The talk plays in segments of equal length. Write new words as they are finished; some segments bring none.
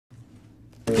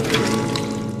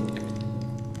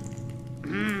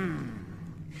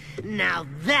Now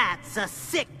that's a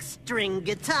 6-string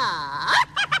guitar.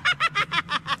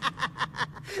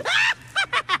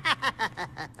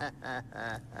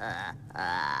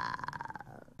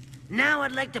 Now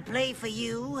I'd like to play for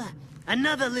you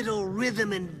another little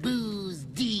rhythm and blues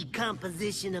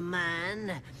decomposition of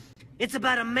mine. It's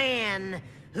about a man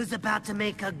who's about to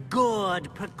make a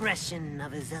chord progression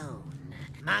of his own.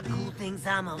 My ghoul thinks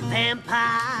I'm a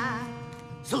vampire,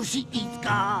 so she eats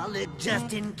garlic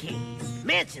just in case.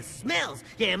 Man, she smells.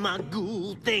 Yeah, my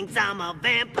ghoul thinks I'm a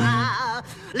vampire.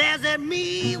 Laughs at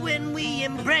me when we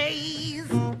embrace.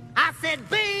 I said,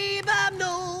 babe, I'm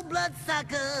no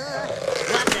bloodsucker.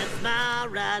 Wipe that smile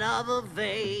right off her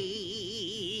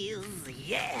face.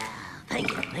 Yeah, thank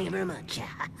you very much.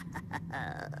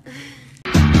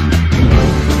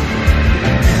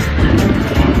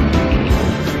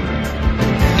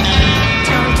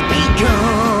 Don't be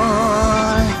ghoul.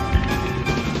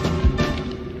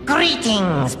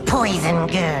 Greetings, poison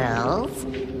girls.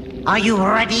 Are you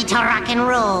ready to rock and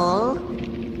roll?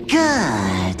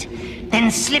 Good.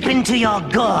 Then slip into your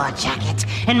gore jacket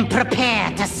and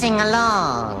prepare to sing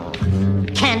along.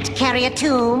 Can't carry a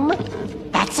tune?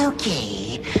 That's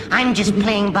okay. I'm just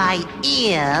playing by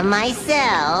ear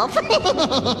myself.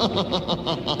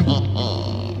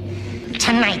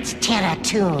 Tonight's terror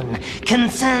tune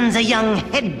concerns a young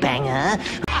headbanger.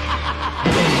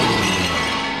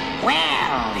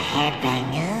 Well,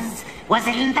 headbangers,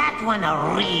 wasn't that one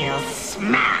a real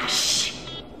smash?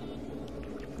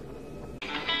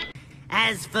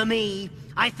 As for me,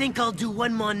 I think I'll do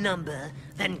one more number,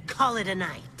 then call it a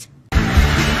night. Well,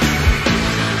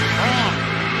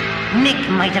 Nick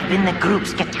might have been the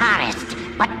group's guitarist,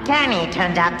 but Danny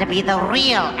turned out to be the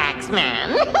real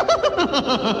Axeman.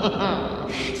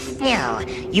 Still,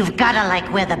 you've gotta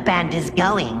like where the band is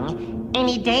going.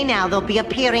 Any day now they'll be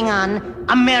appearing on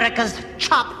America's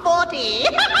Top 40.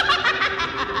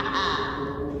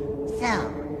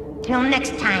 So, till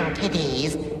next time,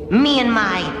 kiddies, me and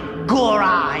my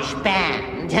garage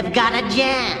band have got a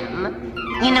jam.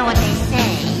 You know what they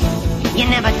say, you're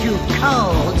never too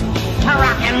cold to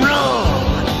rock and roll.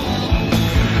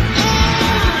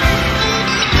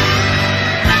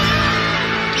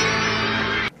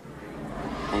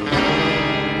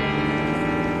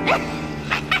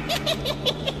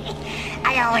 I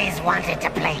always wanted to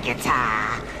play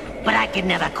guitar, but I could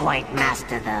never quite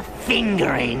master the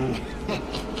fingering.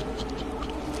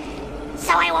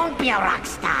 So I won't be a rock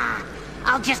star.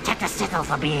 I'll just have to settle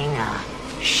for being a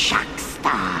shock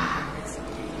star.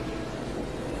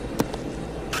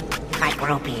 My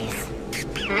groupies.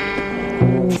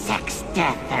 Sex,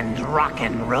 death, and rock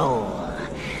and roll.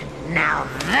 Now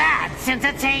that's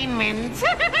entertainment.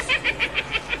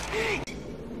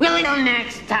 Well, until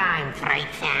next time, Fright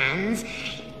fans.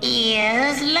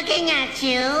 Ears looking at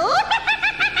you.